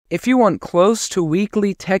If you want close to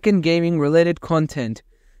weekly tech and gaming related content,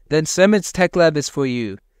 then Sarmad Tech Lab is for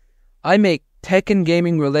you. I make tech and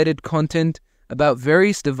gaming related content about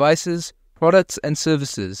various devices, products and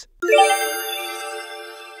services.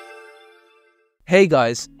 Hey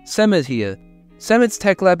guys, Sarmad here. Sarmad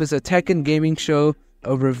Tech Lab is a tech and gaming show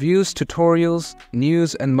of reviews, tutorials,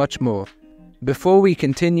 news and much more. Before we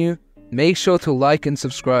continue, make sure to like and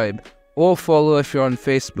subscribe, or follow if you're on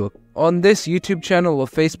Facebook. On this YouTube channel or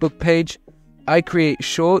Facebook page, I create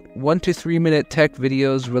short 1 to 3 minute tech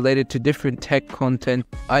videos related to different tech content.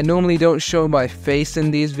 I normally don't show my face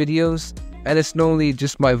in these videos, and it's normally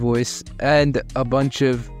just my voice and a bunch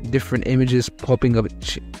of different images popping up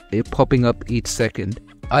each second.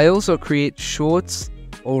 I also create shorts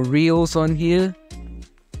or reels on here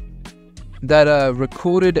that are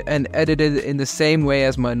recorded and edited in the same way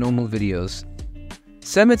as my normal videos.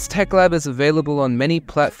 Sarmad Tech Lab is available on many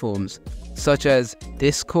platforms such as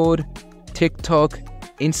Discord, TikTok,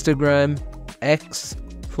 Instagram, X,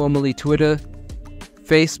 formerly Twitter,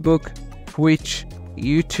 Facebook, Twitch,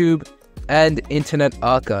 YouTube, and Internet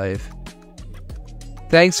Archive.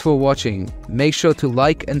 Thanks for watching. Make sure to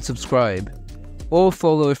like and subscribe, or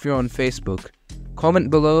follow if you're on Facebook. Comment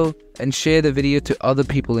below and share the video to other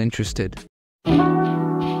people interested.